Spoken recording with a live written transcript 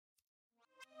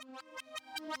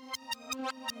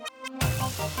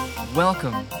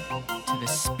Welcome to the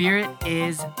Spirit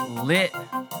is Lit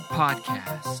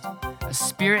podcast, a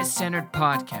spirit-centered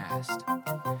podcast.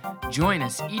 Join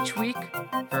us each week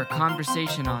for a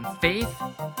conversation on faith,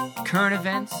 current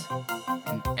events,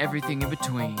 and everything in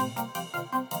between.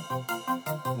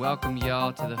 Welcome,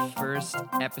 y'all, to the first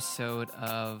episode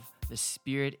of the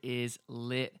Spirit is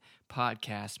Lit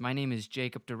podcast. My name is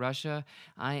Jacob DeRusha.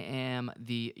 I am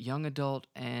the young adult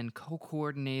and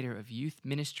co-coordinator of youth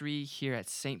ministry here at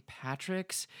St.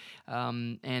 Patrick's.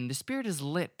 And the Spirit is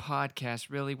Lit podcast,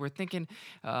 really, we're thinking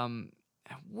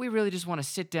we really just want to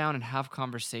sit down and have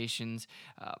conversations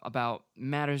about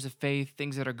matters of faith,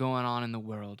 things that are going on in the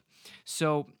world.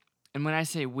 So, and when I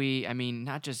say we, I mean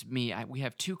not just me. We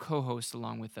have two co-hosts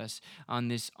along with us on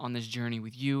this journey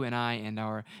with you and I and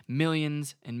our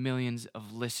millions and millions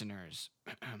of listeners.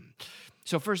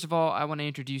 So first of all, I want to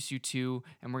introduce you to,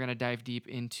 and we're going to dive deep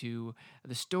into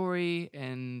the story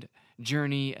and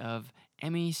journey of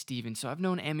Emy Steven. So I've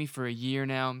known Emy for a year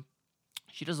now.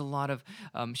 She does a lot of,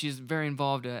 she's very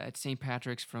involved at St.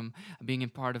 Patrick's, from being in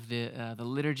part of the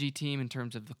liturgy team in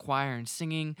terms of the choir and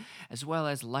singing, as well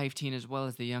as life team, as well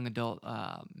as the young adult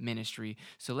ministry.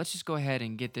 So let's just go ahead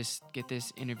and get this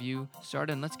interview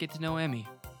started, and let's get to know Emy.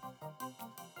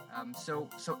 So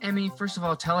Emy, first of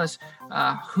all, tell us,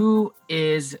 who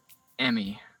is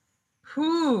Emy?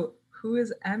 Who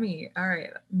is Emy? All right,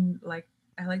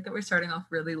 I like that we're starting off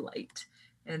really light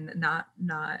and not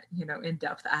in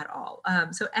depth at all.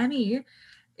 So Emy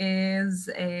is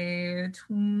I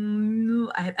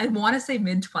want to say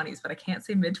mid-20s, but I can't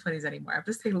say mid-20s anymore. I have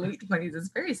to say late 20s. It's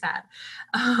very sad.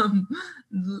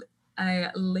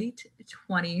 Late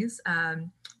 20s,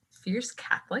 fierce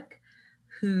Catholic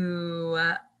who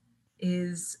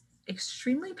is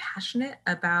extremely passionate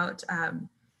about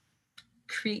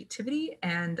creativity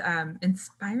and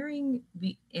inspiring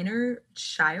the inner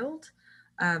child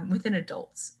within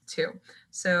adults too.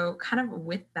 So kind of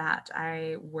with that,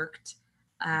 I work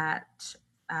at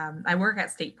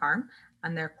State Farm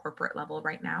on their corporate level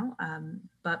right now.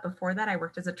 But before that, I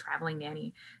worked as a traveling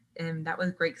nanny, and that was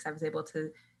great because I was able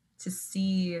to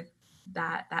see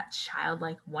that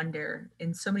childlike wonder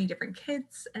in so many different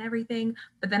kids and everything.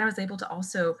 But then I was able to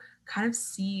also kind of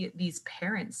see these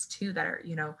parents too that are,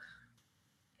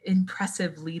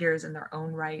 impressive leaders in their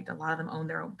own right. A lot of them own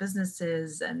their own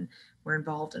businesses and we're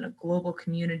involved in a global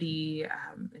community,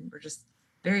 and we're just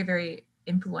very, very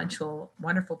influential,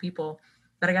 wonderful people.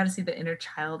 But I got to see the inner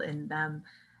child in them.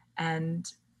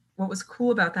 And what was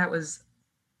cool about that was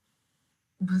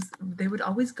they would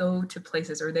always go to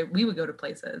places, or we would go to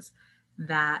places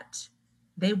that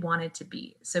they wanted to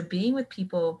be. So being with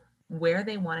people where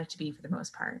they wanted to be for the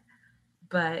most part,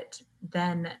 but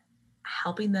then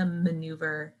helping them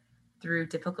maneuver through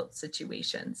difficult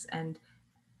situations and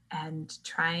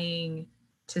trying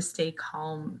to stay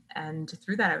calm. And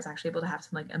through that, I was actually able to have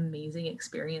some amazing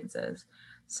experiences.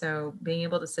 So being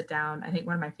able to sit down, I think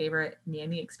one of my favorite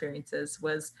nanny experiences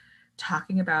was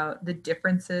talking about the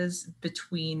differences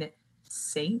between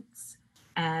saints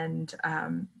and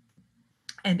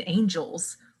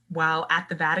angels while at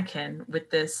the Vatican with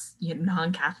this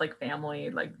non-Catholic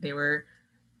family. They were,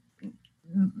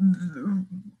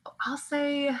 I'll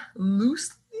say,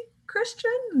 loosely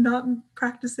Christian, not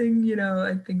practicing,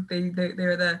 I think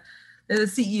they're the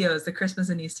CEOs, the Christmas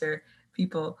and Easter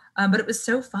people. But it was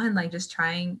so fun, just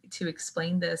trying to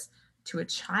explain this to a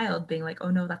child, being like, oh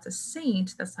no, that's a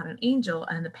saint, that's not an angel.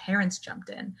 And the parents jumped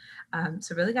in.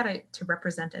 So really got to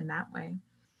represent in that way.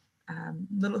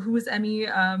 Who is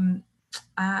Emy?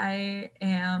 I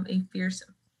am a fierce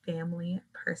family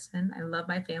person. I love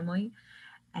my family,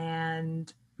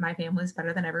 and my family is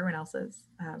better than everyone else's.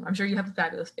 I'm sure you have a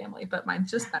fabulous family, but mine's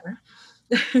just better.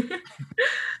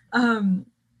 And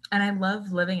I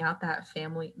love living out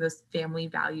those family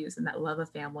values and that love of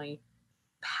family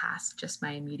past just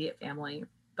my immediate family,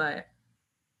 but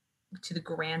to the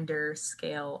grander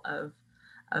scale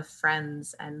of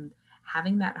friends, and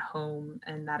having that home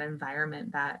and that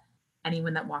environment that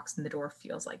anyone that walks in the door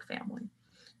feels like family.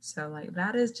 So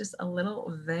that is just a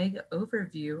little vague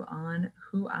overview on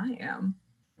who I am.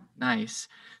 Nice.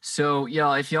 So,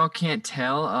 y'all, if y'all can't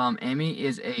tell, Emy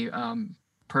is a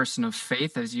person of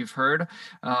faith, as you've heard,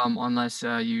 unless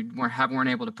you weren't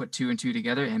able to put two and two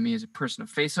together. Emy is a person of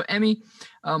faith. So, Emy,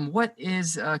 what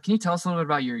is? Can you tell us a little bit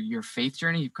about your faith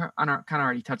journey? You've kind of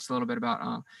already touched a little bit about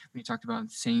when you talked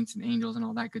about saints and angels and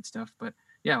all that good stuff. But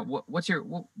yeah, what was your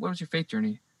faith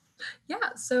journey?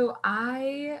 Yeah, so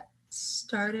I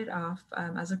started off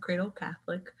as a cradle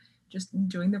Catholic, just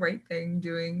doing the right thing,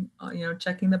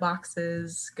 checking the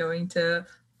boxes, going to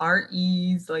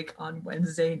REs like on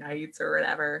Wednesday nights or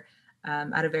whatever,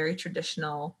 at a very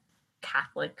traditional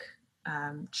Catholic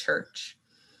church.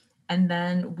 And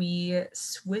then we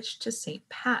switched to St.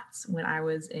 Pat's when I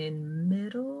was in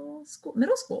middle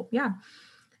school, yeah.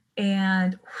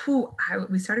 And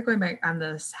we started going back on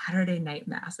the Saturday night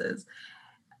masses.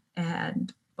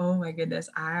 And oh my goodness,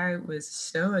 I was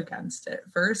so against it.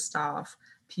 First off,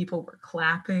 people were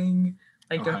clapping.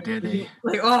 Like, how dare they?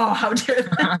 Like, oh, how dare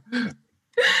they?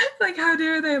 Like, how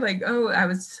dare they? Like, oh, I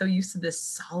was so used to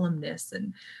this solemnness,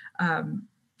 and I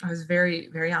was very,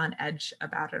 very on edge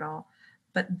about it all.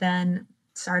 But then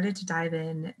started to dive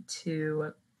in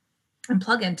to and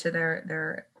plug into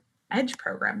their Edge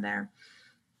program there.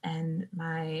 And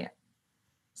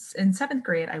in seventh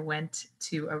grade, I went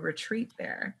to a retreat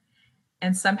there.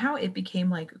 And somehow it became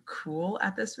like cool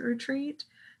at this retreat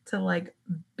to like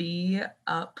be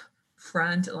up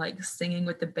front, like singing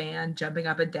with the band, jumping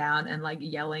up and down and like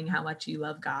yelling how much you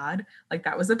love God. Like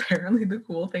that was apparently the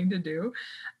cool thing to do.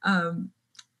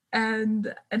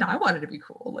 And I wanted to be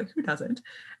cool. Like who doesn't?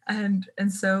 And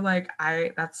so like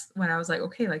that's when I was like,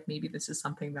 okay, like maybe this is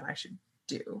something that I should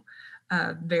do.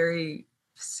 Very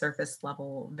surface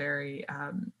level, very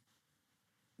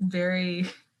very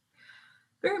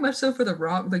very much so for the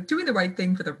wrong, like doing the right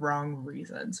thing for the wrong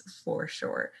reasons, for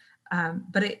sure.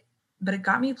 But it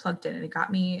got me plugged in, and it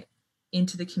got me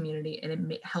into the community,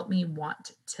 and it helped me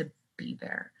want to be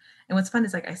there. And what's fun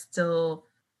is like I still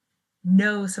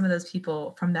know some of those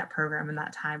people from that program in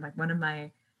that time. Like one of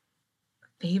my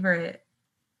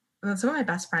some of my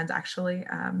best friends actually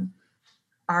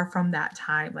are from that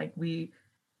time. Like we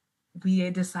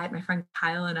decided, my friend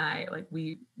Kyle and I, like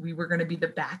we were going to be the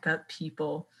backup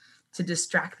people to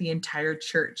distract the entire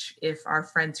church if our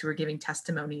friends who were giving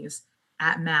testimonies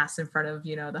at mass in front of,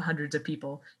 the hundreds of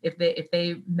people, if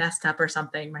they messed up or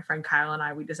something, my friend Kyle and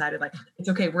I, we decided like, it's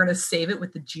okay, we're going to save it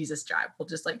with the Jesus jive. We'll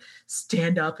just like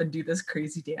stand up and do this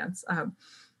crazy dance.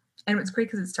 And it was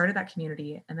great because it started that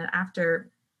community. And then after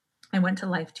I went to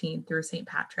Life Teen through St.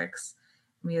 Patrick's,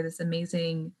 we had this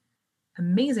amazing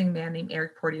man named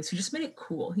Eric Porteous who just made it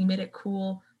cool. He made it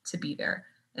cool to be there.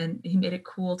 And he made it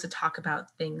cool to talk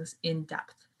about things in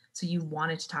depth. So you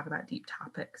wanted to talk about deep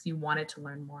topics. You wanted to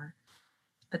learn more.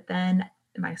 But then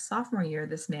in my sophomore year,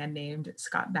 this man named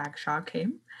Scott Bagshaw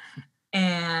came.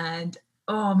 And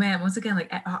oh man, once again,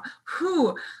 like,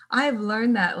 I've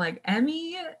learned that like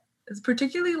Emy,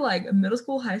 particularly like middle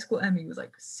school, high school Emy was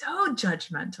like so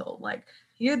judgmental. Like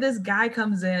here this guy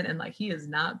comes in and like he is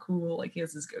not cool. Like he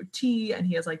has this goatee and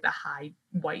he has like the high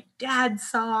white dad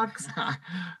socks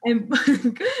and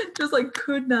just like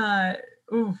couldn't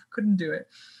do it.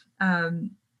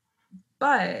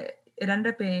 But it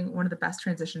ended up being one of the best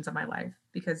transitions of my life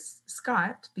because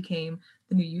Scott became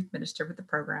the new youth minister with the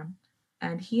program.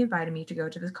 And he invited me to go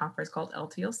to this conference called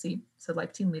LTLC, so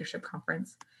Life Team Leadership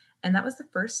Conference. And that was the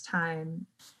first time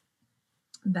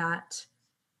that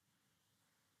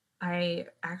I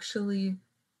actually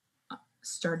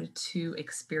started to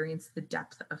experience the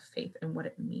depth of faith and what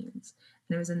it means.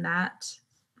 And it was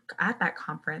at that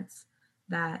conference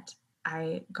that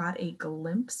I got a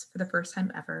glimpse for the first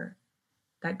time ever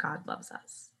that God loves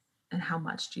us and how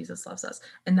much Jesus loves us.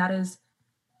 And that is,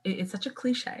 it's such a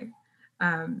cliche,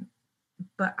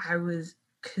 but I was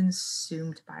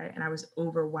consumed by it and I was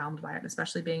overwhelmed by it,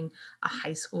 especially being a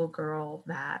high school girl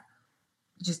that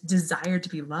just desired to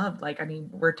be loved. Like, I mean,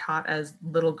 we're taught as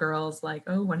little girls, like,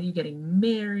 oh, when are you getting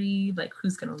married? Like,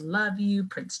 who's going to love you?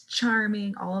 Prince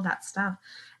Charming, all of that stuff.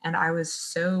 And I was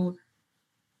so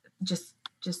just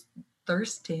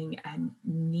thirsting and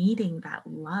needing that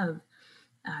love,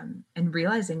 and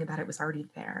realizing that it was already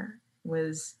there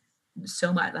was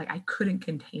so much, like I couldn't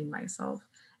contain myself.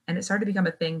 And it started to become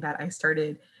a thing that I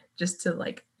started just to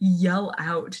like yell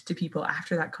out to people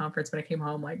after that conference when I came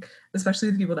home, like especially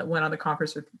the people that went on the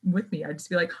conference with me. I'd just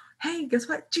be like, hey, guess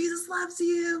what? Jesus loves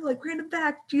you. Like random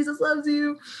fact, Jesus loves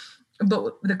you.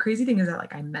 But the crazy thing is that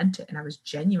like I meant it and I was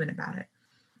genuine about it.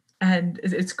 And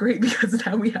it's great because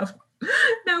now we have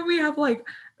like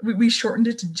we shortened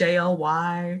it to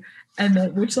JLY, and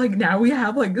then which like now we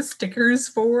have like the stickers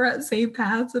for at St.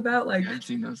 Pat's about like I've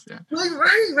seen those, yeah. Like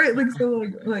right like so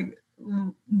like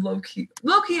low key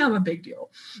I'm a big deal.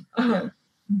 Yeah.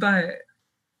 But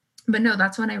no,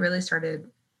 that's when I really started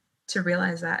to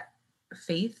realize that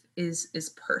faith is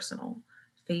personal.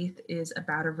 Faith is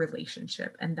about a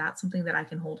relationship, and that's something that I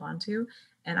can hold on to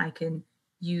and I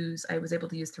was able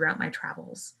to use throughout my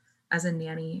travels as a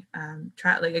nanny,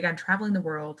 traveling the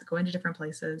world, going to different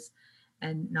places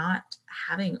and not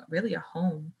having really a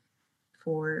home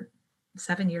for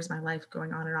 7 years of my life,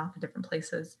 going on and off in different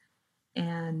places.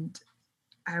 And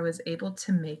I was able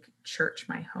to make church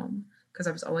my home because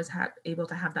I was always able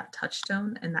to have that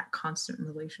touchstone and that constant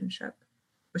relationship,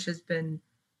 which has been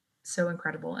so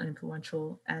incredible and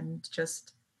influential. And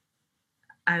just,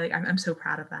 I'm so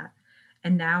proud of that.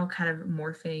 And now kind of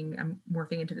I'm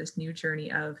morphing into this new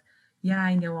journey of, yeah,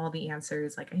 I know all the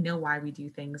answers. Like I know why we do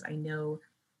things. I know,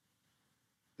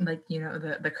 like,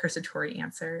 the cursatory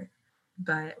answer,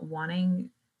 but wanting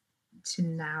to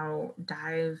now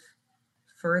dive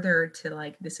further to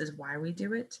like, this is why we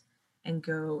do it, and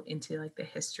go into like the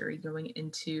history, going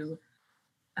into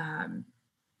um,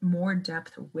 more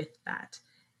depth with that.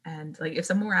 And like, if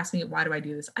someone were asking me, why do I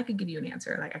do this? I could give you an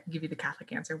answer. Like I could give you the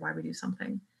Catholic answer, why we do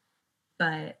something.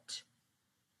 But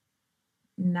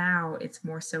now it's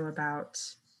more so about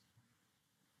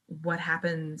what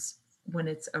happens when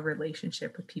it's a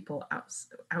relationship with people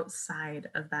outside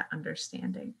of that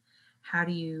understanding. How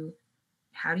do you,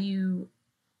 how do you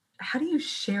how do you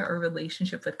share a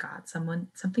relationship with God?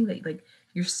 Something that like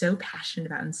you're so passionate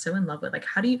about and so in love with. Like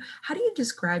how do you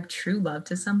describe true love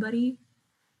to somebody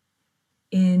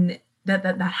in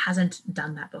that hasn't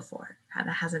done that before, that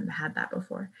hasn't had that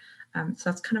before? So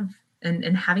that's kind of,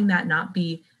 and having that not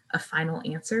be a final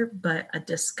answer, but a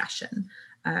discussion.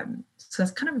 So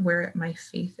that's kind of where my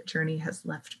faith journey has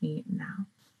left me now.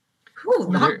 Whew,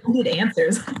 long-winded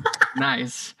answers.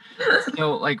 Nice.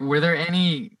 So, like, were there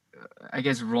any, I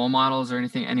guess, role models or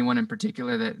anyone in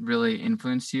particular that really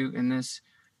influenced you in this,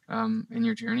 in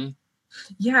your journey?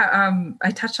 Yeah,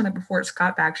 I touched on it before.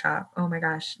 Scott Bagshaw. Oh my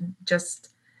gosh, just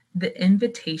the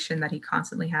invitation that he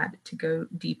constantly had to go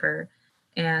deeper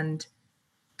and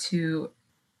to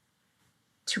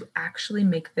actually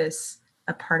make this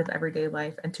a part of everyday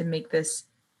life, and to make this,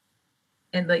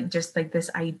 and like just like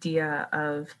this idea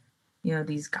of,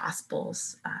 these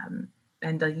gospels,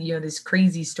 and like, these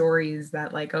crazy stories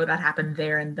that like, oh, that happened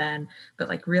there and then, but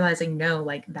like realizing, no,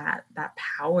 like that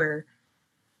power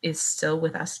is still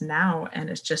with us now, and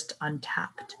it's just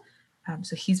untapped.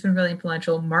 So he's been really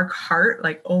influential. Mark Hart,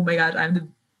 like, oh my God, I'm the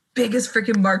biggest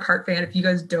freaking Mark Hart fan. If you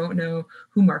guys don't know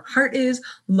who Mark Hart is,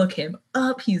 look him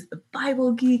up. He's the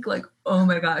Bible geek. Like, oh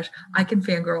my gosh, I can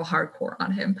fangirl hardcore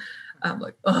on him.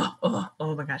 Like, oh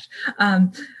my gosh.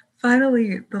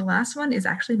 Finally, the last one is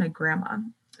actually my grandma.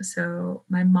 So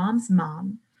my mom's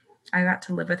mom, I got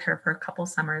to live with her for a couple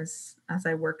summers as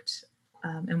I worked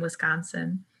in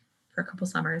Wisconsin for a couple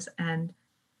summers, and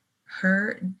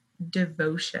her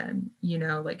devotion,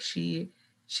 like she's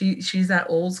that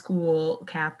old school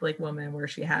Catholic woman where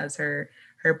she has her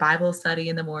Bible study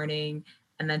in the morning,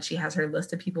 and then she has her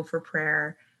list of people for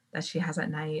prayer that she has at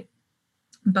night.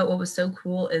 But what was so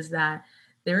cool is that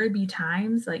there would be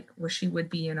times like where she would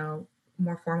be,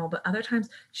 more formal, but other times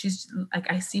she's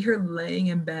like, I see her laying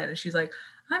in bed and she's like,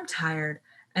 I'm tired.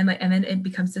 And then it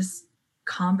becomes this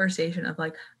conversation of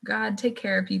like, God, take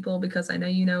care of people because I know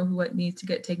you know what needs to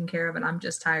get taken care of, and I'm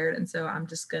just tired. And so I'm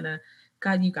just gonna,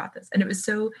 God, you got this. And it was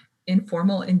so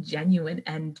informal and genuine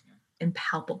and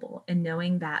palpable. And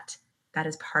knowing that that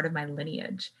is part of my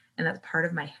lineage, and that's part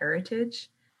of my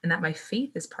heritage, and that my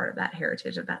faith is part of that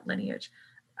heritage, of that lineage,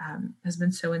 has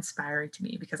been so inspiring to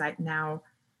me, because I now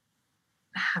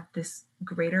have this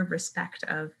greater respect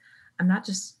of, I'm not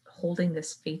just holding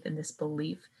this faith and this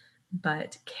belief,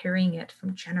 but carrying it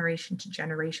from generation to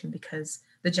generation, because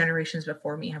the generations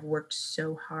before me have worked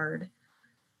so hard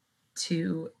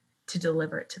to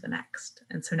deliver it to the next.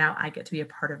 And so now I get to be a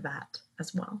part of that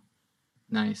as well.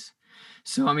 Nice.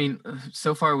 So, I mean,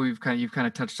 so far you've kind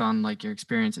of touched on like your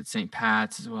experience at St.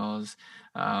 Pat's, as well as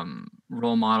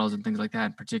role models and things like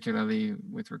that, particularly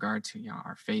with regard to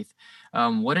our faith.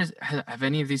 Have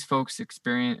any of these folks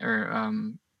experienced or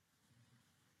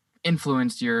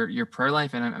influenced your prayer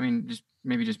life? And I mean,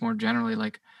 just more generally,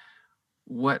 like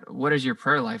what does your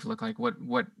prayer life look like?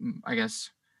 What I guess,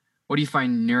 what do you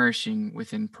find nourishing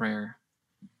within prayer?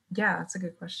 Yeah, that's a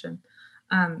good question.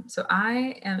 So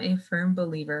I am a firm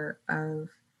believer of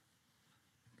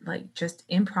like just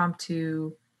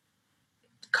impromptu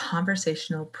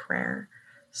conversational prayer.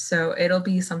 So it'll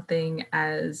be something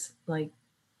as like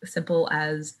simple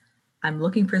as, I'm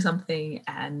looking for something,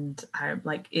 and I'm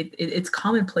like, it's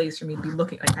commonplace for me to be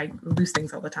looking, like I lose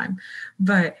things all the time,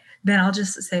 but then I'll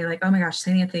just say like, oh my gosh,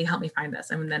 Saint Anthony, help me find this.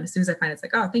 And then as soon as I find it, it's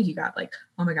like, oh, thank you, God. Like,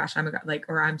 oh my gosh, I'm a God, like,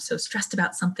 or I'm so stressed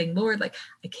about something, Lord, like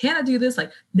I cannot do this.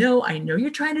 Like, no, I know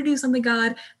you're trying to do something,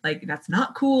 God. Like, that's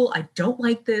not cool. I don't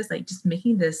like this. Like, just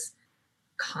making this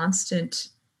constant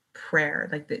prayer,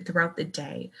 like throughout the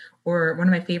day. Or one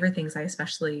of my favorite things I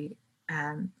especially,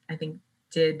 I think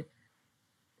did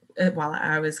while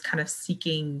I was kind of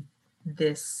seeking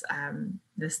this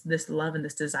this love and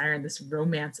this desire and this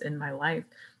romance in my life,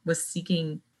 was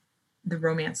seeking the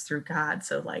romance through God.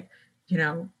 So like,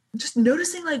 just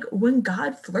noticing like when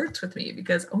God flirts with me,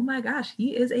 because oh my gosh,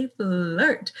 he is a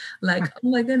flirt. Like, oh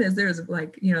my goodness, there's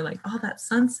like, like all that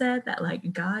sunset that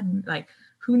like God, like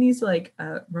who needs like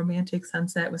a romantic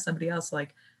sunset with somebody else?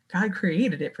 Like God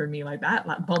created it for me. Like that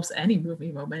like, bumps any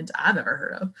movie moment I've ever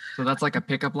heard of. So that's like a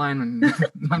pickup line.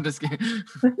 I'm just kidding.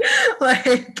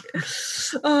 Like,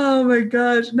 oh my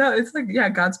gosh. No, it's like, yeah,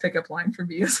 God's pickup line for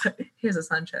me is like, here's a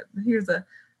sunset. Here's a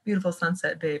beautiful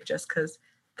sunset, babe, just because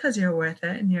you're worth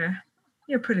it and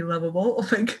you're pretty lovable.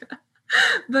 Like,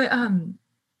 but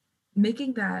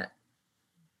making that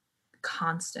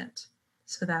constant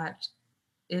so that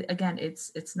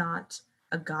it's not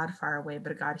a God far away,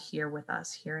 but a God here with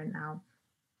us, here and now.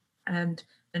 And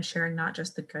sharing not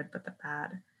just the good, but the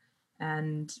bad.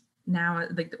 And now,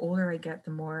 like the older I get,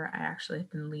 the more I actually have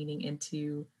been leaning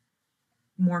into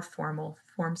more formal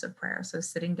forms of prayer. So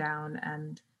sitting down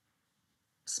and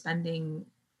spending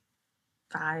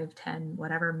 5, 10,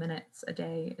 whatever minutes a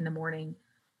day in the morning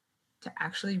to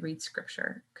actually read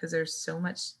scripture, because there's so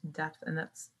much depth, and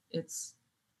it's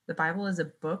the Bible is a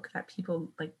book that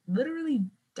people like literally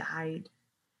died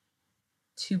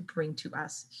to bring to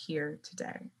us here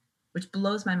today, which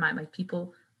blows my mind. Like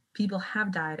people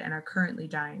have died and are currently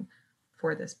dying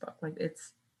for this book. Like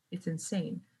it's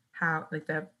insane how like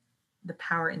the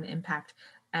power and the impact,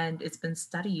 and it's been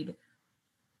studied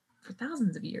for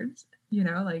thousands of years,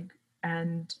 like,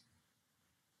 and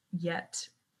yet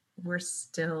we're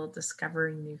still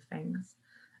discovering new things.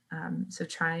 So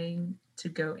trying to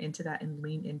go into that and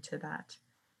lean into that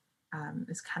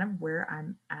is kind of where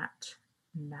I'm at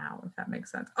now, if that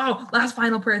makes sense. Oh, last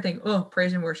final prayer thing. Oh,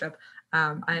 praise and worship.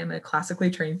 I am a classically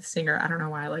trained singer. I don't know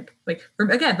why.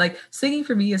 Again, like singing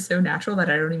for me is so natural that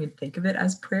I don't even think of it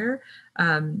as prayer.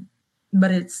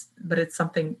 But it's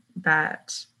something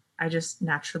that I just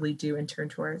naturally do and turn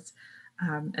towards.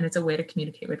 And it's a way to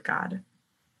communicate with God.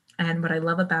 And what I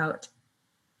love about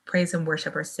praise and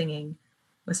worship or singing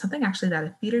was something actually that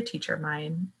a theater teacher of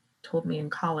mine told me in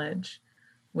college,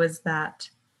 was that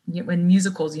when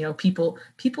musicals,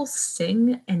 people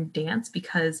sing and dance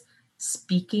because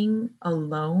speaking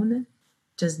alone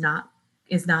is not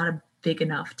a big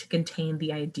enough to contain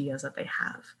the ideas that they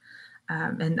have.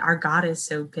 And our God is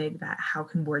so big that how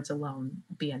can words alone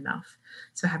be enough?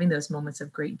 So having those moments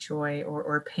of great joy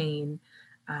or pain,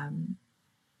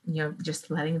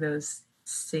 just letting those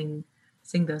sing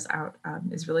those out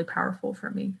is really powerful for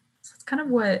me. So it's kind of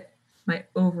what my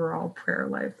overall prayer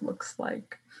life looks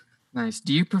like. Nice.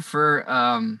 Do you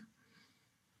prefer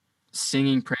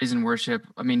singing praise and worship?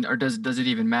 I mean, or does it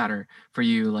even matter for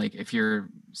you? Like if you're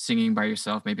singing by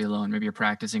yourself, maybe alone, maybe you're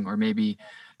practicing, or maybe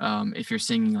if you're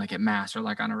singing like at mass or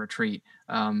like on a retreat,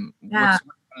 Yeah. what's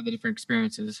kind of the different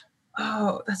experiences?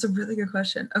 Oh, that's a really good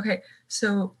question. Okay,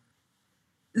 so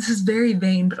this is very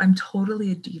vain, but I'm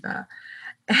totally a diva,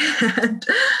 and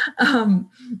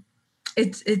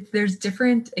there's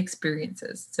different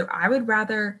experiences. So I would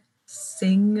rather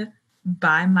sing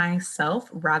by myself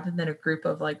rather than a group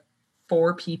of like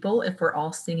 4 people if we're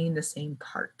all singing the same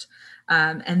part.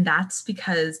 And that's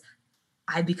because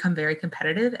I become very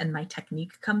competitive and my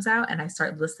technique comes out, and I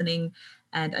start listening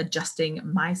and adjusting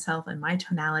myself and my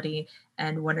tonality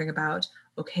and wondering about,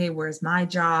 okay, where's my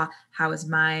jaw? How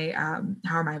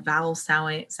are my vowels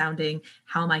sounding?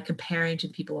 How am I comparing to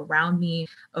people around me?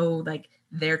 Oh, like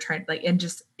they're trying, like, and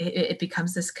just it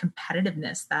becomes this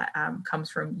competitiveness that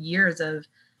comes from years of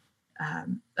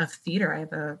theater. I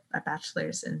have a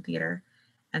bachelor's in theater,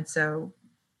 and so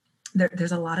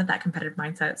there's a lot of that competitive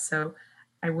mindset. So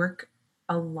I work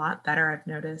a lot better, I've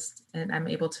noticed, and I'm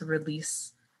able to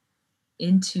release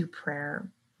into prayer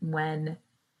when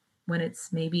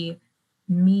it's maybe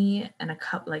me and a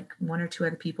couple, like 1 or 2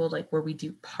 other people, like where we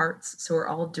do parts, so we're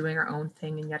all doing our own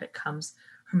thing and yet it comes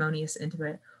harmonious into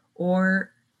it.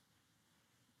 Or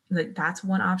like that's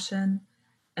one option,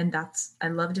 and I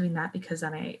love doing that because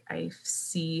then I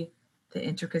see the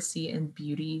intricacy and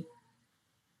beauty.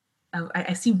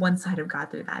 I see one side of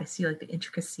God through that. I see like the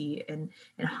intricacy and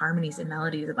harmonies and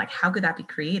melodies, and like how could that be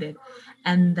created?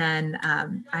 And then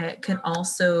I can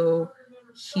also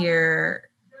hear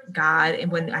God, and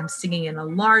when I'm singing in a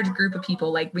large group of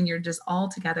people, like when you're just all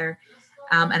together,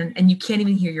 and you can't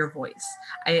even hear your voice.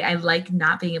 I like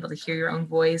not being able to hear your own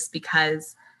voice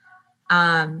because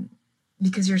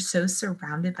you're so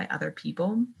surrounded by other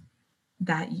people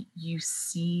that you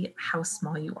see how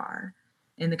small you are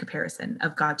in the comparison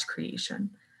of God's creation.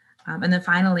 And then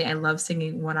finally, I love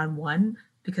singing one-on-one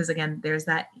because again, there's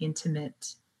that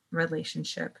intimate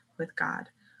relationship with God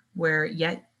where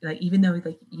yet, like, even though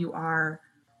like you are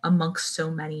amongst so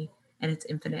many and it's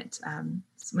infinite,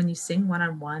 when you sing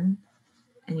one-on-one,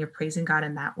 and you're praising God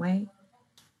in that way,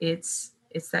 it's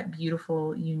that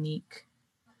beautiful, unique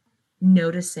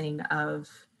noticing of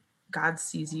God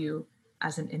sees you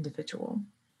as an individual,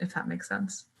 if that makes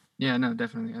sense. Yeah, no,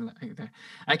 definitely. I like that.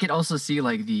 I could also see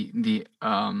like the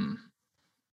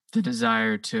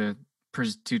desire to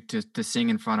to sing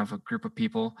in front of a group of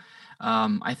people.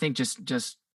 I think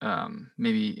just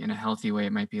maybe in a healthy way,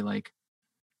 it might be like,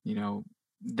 you know,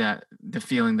 that the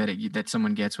feeling that that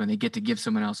someone gets when they get to give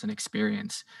someone else an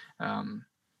experience,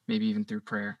 maybe even through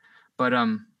prayer. But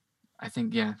I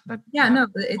think yeah, that Yeah, no,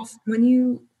 well, it's when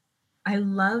you I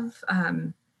love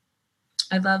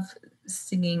I love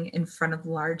singing in front of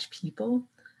large people.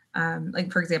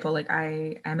 Like for example, like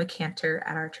I'm a cantor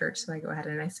at our church, so I go ahead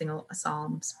and I sing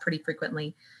psalms pretty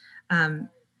frequently. Um,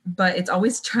 but it's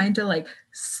always trying to like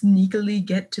sneakily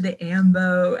get to the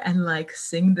ambo and like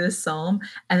sing this psalm,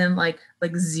 and then like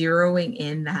zeroing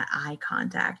in that eye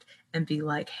contact and be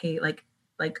like, hey, like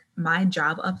my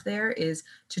job up there is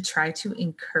to try to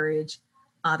encourage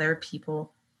other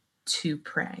people to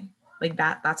pray. Like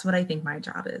that's what I think my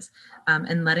job is.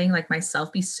 And letting like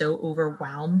myself be so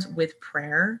overwhelmed with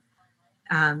prayer,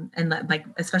 and like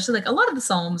especially like a lot of the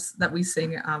psalms that we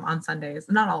sing on Sundays,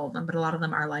 not all of them, but a lot of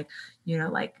them are like,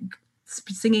 like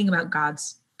singing about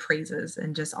God's praises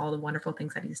and just all the wonderful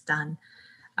things that he's done,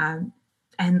 um,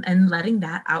 and letting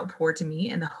that outpour to me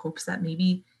in the hopes that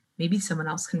maybe someone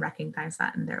else can recognize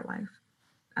that in their life.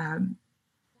 um,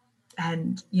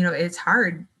 and it's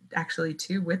hard actually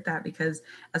too with that, because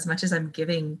as much as I'm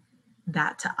giving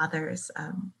that to others,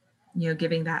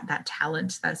 giving that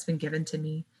talent that's been given to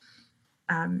me,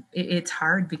 it's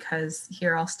hard because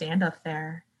here I'll stand up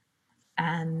there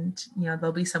and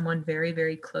there'll be someone very,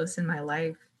 very close in my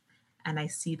life, and I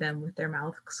see them with their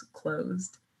mouths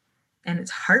closed, and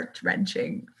it's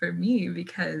heart-wrenching for me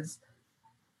because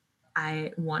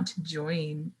I want to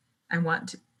join. I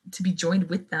want to be joined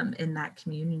with them in that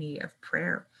community of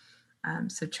prayer.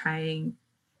 So trying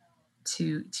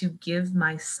to give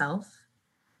myself,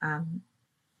 um,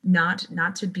 not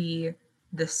to be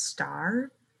the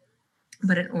star,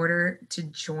 but in order to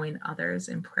join others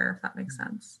in prayer, if that makes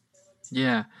sense.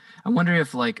 yeah. I wonder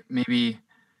if like maybe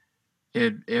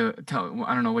I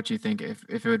don't know what you think, if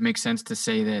it would make sense to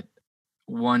say that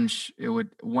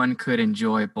one could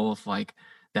enjoy both like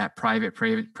that private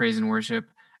praise and worship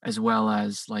as well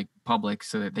as like public,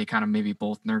 so that they kind of maybe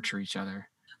both nurture each other.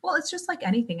 Well, it's just like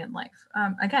anything in life.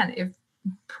 Again, if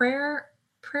prayer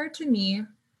to me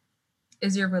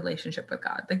is your relationship with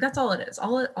God. Like that's all it is.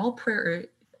 All prayer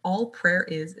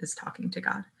is talking to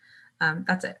God.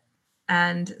 That's it.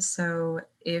 And so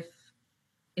if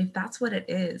that's what it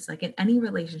is, like in any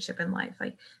relationship in life,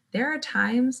 like there are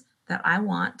times that I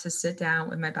want to sit down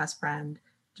with my best friend,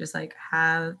 just like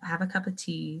have a cup of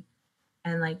tea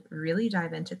and like really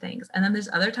dive into things. And then there's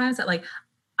other times that like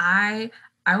I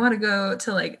I want to go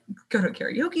to a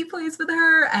karaoke place with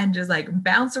her and just like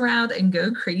bounce around and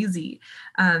go crazy.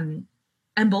 Um,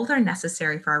 and both are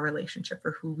necessary for our relationship,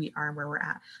 for who we are and where we're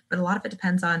at. But a lot of it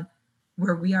depends on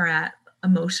where we are at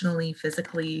emotionally,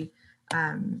 physically,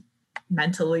 um,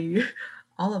 mentally,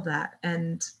 all of that.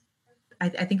 And I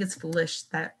think it's foolish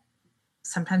that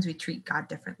sometimes we treat God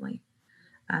differently.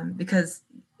 Because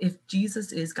if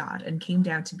Jesus is God and came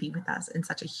down to be with us in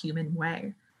such a human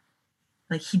way,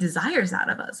 like he desires that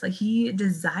of us. Like he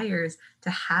desires to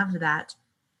have that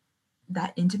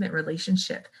intimate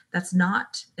relationship. That's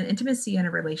not an intimacy in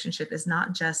a relationship is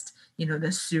not just,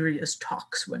 the serious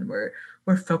talks when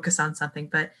we're focused on something,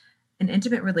 but an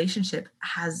intimate relationship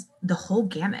has the whole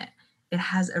gamut. It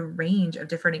has a range of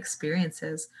different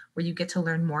experiences where you get to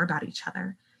learn more about each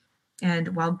other.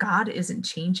 And while God isn't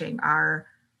changing, our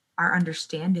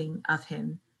understanding of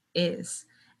him is,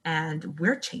 and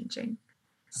we're changing.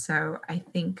 So I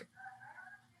think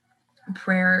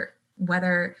prayer,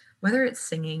 whether it's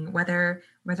singing, whether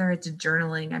it's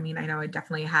journaling. I mean, I know I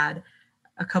definitely had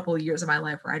a couple of years of my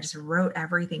life where I just wrote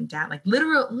everything down, like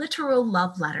literal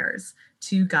love letters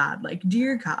to God, like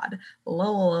dear God, la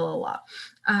la la la la.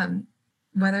 Um,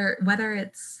 whether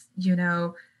it's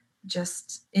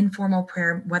just informal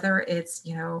prayer, whether it's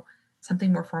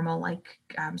something more formal like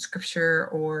scripture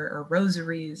or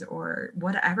rosaries or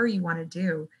whatever you want to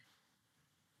do.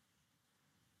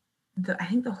 I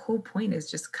think the whole point is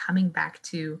just coming back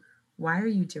to why are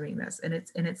you doing this? And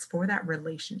it's for that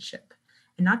relationship,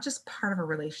 and not just part of a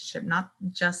relationship, not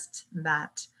just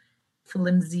that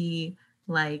flimsy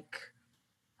like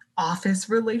office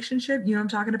relationship. You know what I'm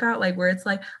talking about? Like where it's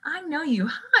like, I know you.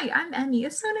 Hi, I'm Emy.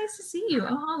 It's so nice to see you.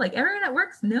 Oh, like everyone at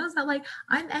work knows that like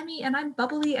I'm Emy and I'm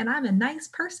bubbly and I'm a nice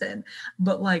person.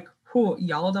 But like,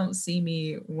 y'all don't see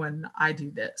me when I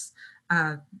do this.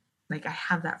 Uh, like I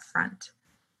have that front.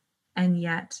 And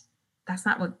yet that's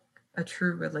not what a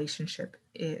true relationship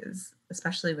is,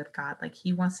 especially with God. Like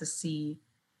he wants to see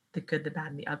the good, the bad,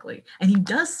 and the ugly. And he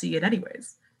does see it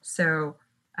anyways. So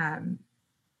um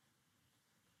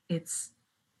it's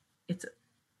it's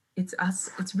it's us,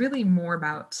 it's really more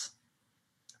about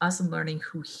us learning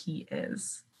who he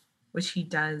is, which he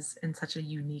does in such a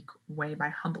unique way by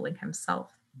humbling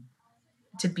himself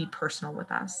to be personal with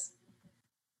us.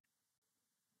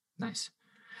 Nice.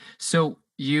 So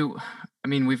I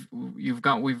mean,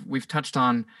 we've touched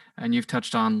on, and you've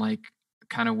touched on like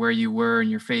kind of where you were in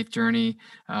your faith journey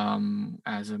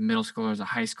as a middle schooler, as a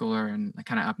high schooler, and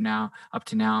kind of up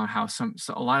to now, and how so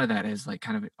a lot of that has like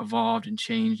kind of evolved and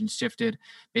changed and shifted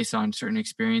based on certain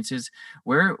experiences.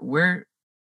 Where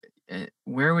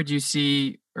would you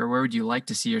see, or where would you like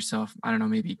to see yourself? I don't know,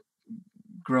 maybe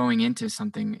growing into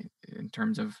something in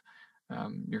terms of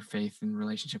your faith and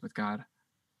relationship with God.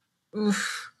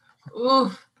 Oof.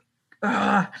 Oof.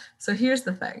 Ugh. So here's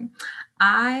the thing.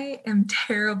 I am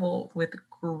terrible with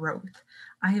growth.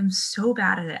 I am so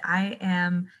bad at it. I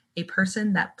am a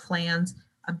person that plans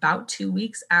about 2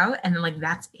 weeks out and then like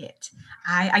that's it.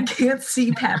 I can't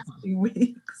see past 2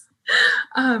 weeks.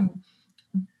 Um,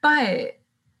 but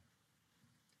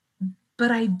but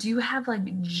I do have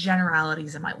like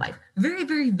generalities in my life, very,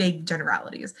 very vague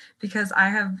generalities, because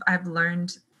I've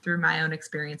learned through my own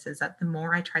experiences that the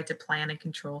more I try to plan and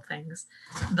control things,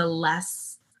 the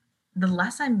less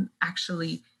I'm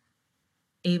actually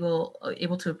able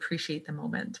to appreciate the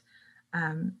moment.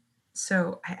 Um,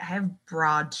 so I have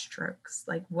broad strokes.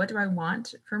 Like, what do I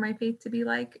want for my faith to be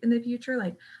like in the future?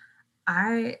 Like,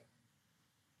 I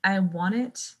I want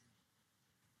it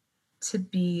to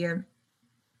be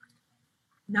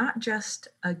not just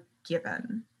a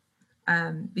given,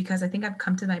 because I think I've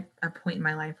come to a point in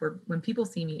my life where when people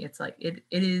see me, it's like it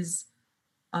is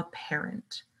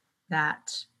apparent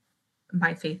that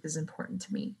my faith is important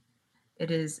to me. It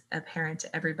is apparent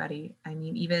to everybody. I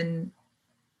mean, even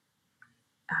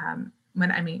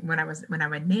when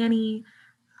I'm a nanny,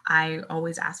 I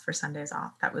always ask for Sundays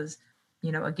off. That was,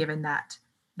 a given that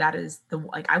is the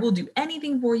like I will do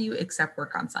anything for you except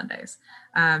work on Sundays.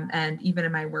 And even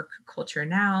in my work culture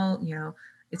now,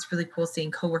 it's really cool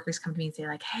seeing coworkers come to me and say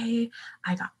like, "Hey,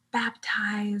 I got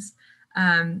baptized,"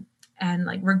 and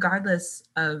like regardless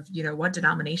of what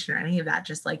denomination or any of that,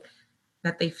 just like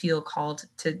that they feel called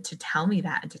to tell me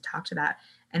that and to talk to that.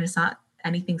 And it's not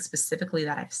anything specifically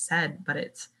that I've said, but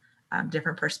it's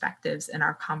different perspectives in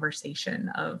our conversation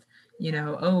of,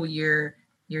 oh, you're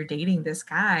dating this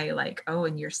guy, like, oh,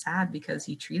 and you're sad because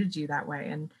he treated you that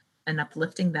way, and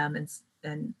uplifting them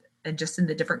and just in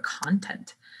the different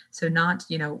content. So not,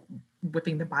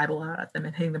 whipping the Bible out at them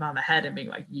and hitting them on the head and being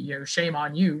like, shame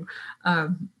on you.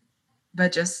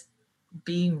 But just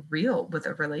being real with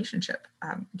a relationship.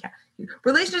 Yeah.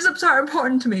 Relationships are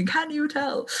important to me. Can you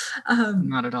tell?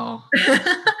 Not at all.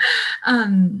 How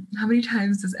many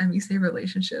times does Emy say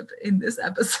relationship in this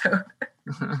episode?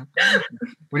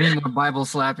 We need more Bible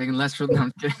slapping, less for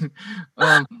them.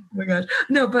 Oh my gosh.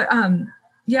 No, but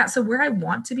yeah. So where I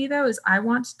want to be though is I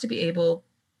want to be able,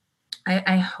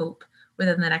 I hope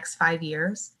within the next 5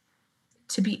 years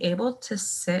to be able to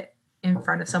sit in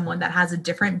front of someone that has a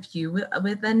different view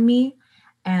than me,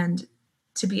 and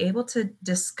to be able to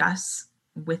discuss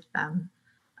with them,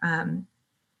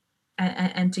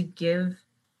 and to give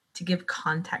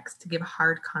context, to give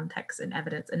hard context and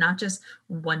evidence, and not just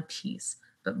one piece,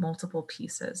 but multiple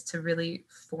pieces to really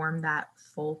form that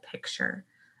full picture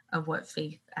of what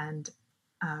faith and,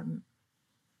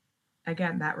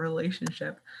 again, that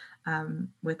relationship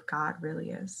with God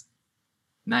really is.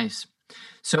 Nice.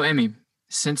 So, Emy,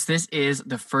 since this is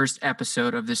the first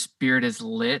episode of The Spirit is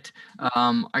Lit,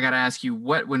 I got to ask you,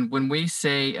 when we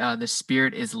say the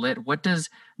Spirit is lit, what does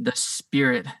the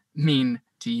Spirit mean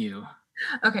to you?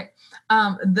 Okay.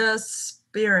 The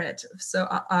Spirit. So,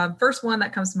 first one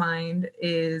that comes to mind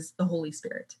is the Holy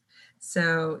Spirit.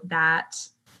 So that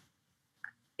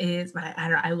is, I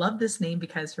don't know, I love this name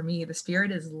because for me, the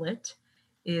Spirit is lit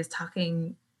is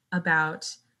talking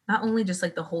about not only just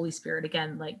like the Holy Spirit,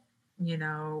 again, like,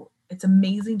 it's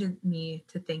amazing to me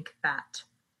to think that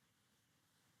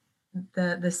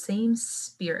the same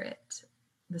Spirit,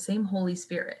 the same Holy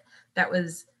Spirit that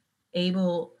was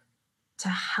able to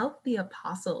help the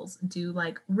apostles do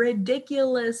like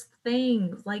ridiculous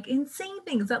things, like insane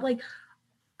things that like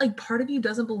part of you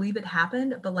doesn't believe it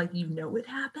happened, but like it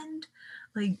happened.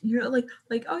 Like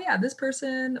like, oh yeah, this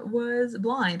person was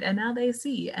blind and now they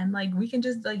see, and like we can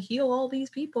just like heal all these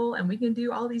people and we can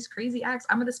do all these crazy acts.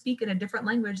 I'm going to speak in a different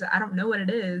language that I don't know what it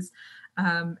is,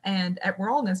 and we're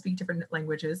all going to speak different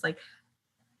languages. Like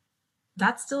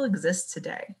that still exists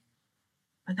today.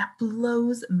 Like that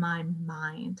blows my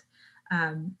mind.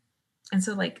 Um, and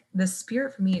so like the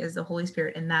spirit for me is the Holy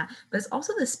Spirit in that, but it's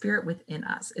also the spirit within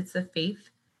us. It's the faith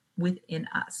within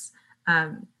us.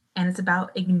 And it's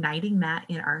about igniting that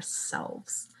in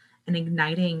ourselves and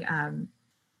igniting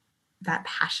that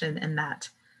passion and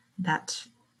that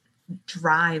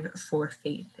drive for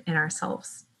faith in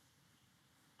ourselves.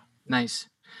 Nice.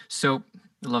 So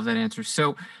I love that answer.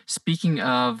 So speaking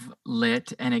of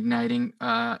lit and igniting,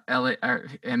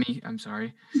 Emy, I'm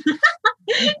sorry.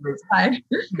 It's fine.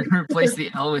 Replace the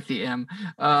L with the M.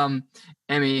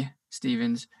 Emy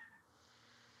Stevens,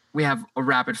 we have a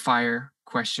rapid fire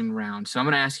question round. So I'm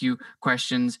going to ask you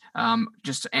questions.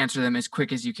 Just answer them as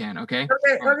quick as you can. Okay.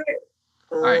 Okay.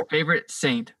 All right. Favorite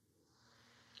saint?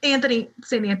 Anthony.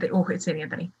 St. Anthony. Oh, it's St.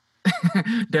 Anthony.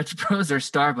 Dutch Bros or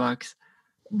Starbucks?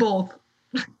 Both.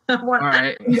 I want all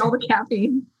right. all the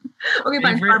caffeine. Okay,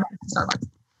 fine. Starbucks.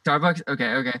 Starbucks.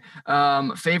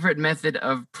 Okay. Favorite method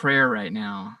of prayer right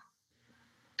now?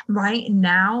 Right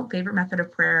now, favorite method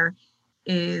of prayer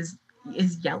is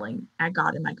yelling at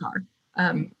God in my car.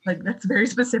 Like that's very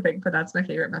specific, but that's my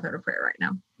favorite method of prayer right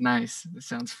now. Nice. That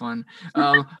sounds fun.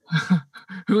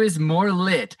 Who is more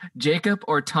lit, Jacob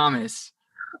or Thomas?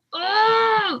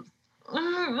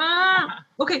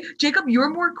 Okay, Jacob, you're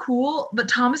more cool, but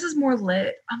Thomas is more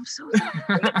lit. I'm so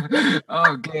sorry.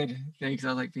 Oh, good. Thanks.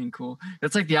 I like being cool.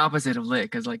 That's like the opposite of lit,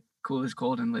 because like cool is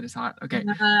cold and lit is hot. Okay.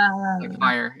 Like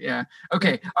fire. Yeah.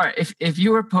 Okay. All right. If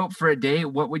you were Pope for a day,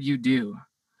 what would you do?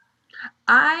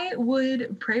 I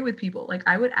would pray with people. Like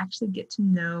I would actually get to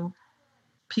know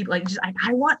people. Like just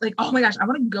I want like, oh my gosh, I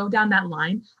want to go down that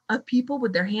line of people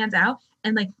with their hands out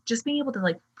and like just being able to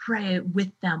like pray with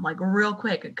them like real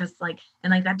quick, because like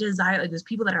and like that desire, like there's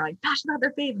people that are like passionate about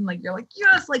their faith and like you're like,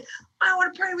 yes, like I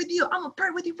want to pray with you, I'm gonna pray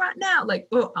with you right now, like,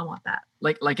 oh, I want that.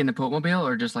 Like in the Pope Mobile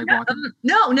or just like walking?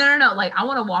 No, like I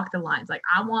want to walk the lines. Like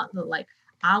I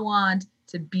want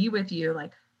to be with you,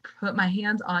 like put my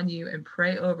hands on you and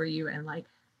pray over you and like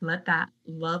let that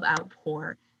love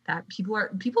outpour that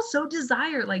people so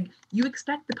desire. Like you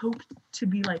expect the Pope to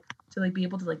be like be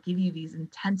able to like give you these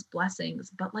intense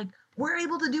blessings, but like we're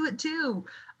able to do it too.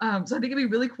 So I think it'd be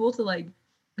really cool to like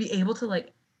be able to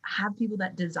like have people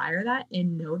that desire that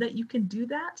and know that you can do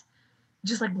that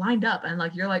just like lined up and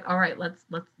like you're like, all right, let's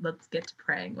get to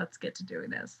praying, let's get to doing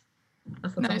this.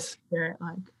 That's nice. Spirit,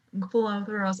 like flow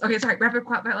through us. Okay, sorry, rapid.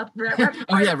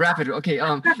 Oh yeah, rapid. Okay,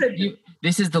 rapid.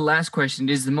 This is the last question.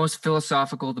 This is the most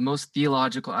philosophical, the most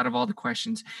theological out of all the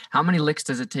questions. How many licks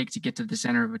does it take to get to the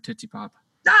center of a Tootsie Pop?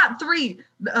 3.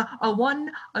 A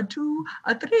 1, a 2,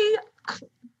 a 3.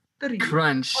 3.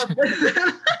 Crunch.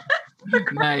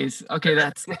 Nice. Okay,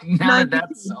 that's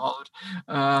solved.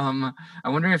 I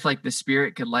wonder if like the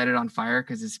spirit could light it on fire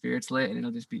because the spirit's lit and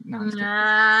it'll just be that's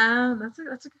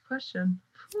a good question.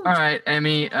 All right,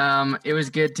 Emy, it was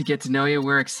good to get to know you.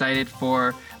 We're excited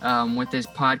for what this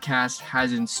podcast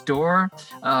has in store.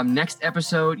 Next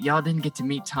episode, y'all didn't get to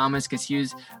meet Thomas because he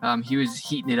was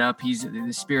heating it up.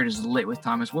 The spirit is lit with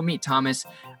Thomas. We'll meet Thomas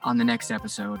on the next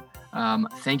episode.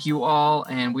 Thank you all,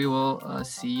 and we will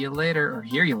see you later or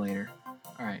hear you later.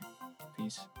 All right,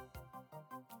 peace.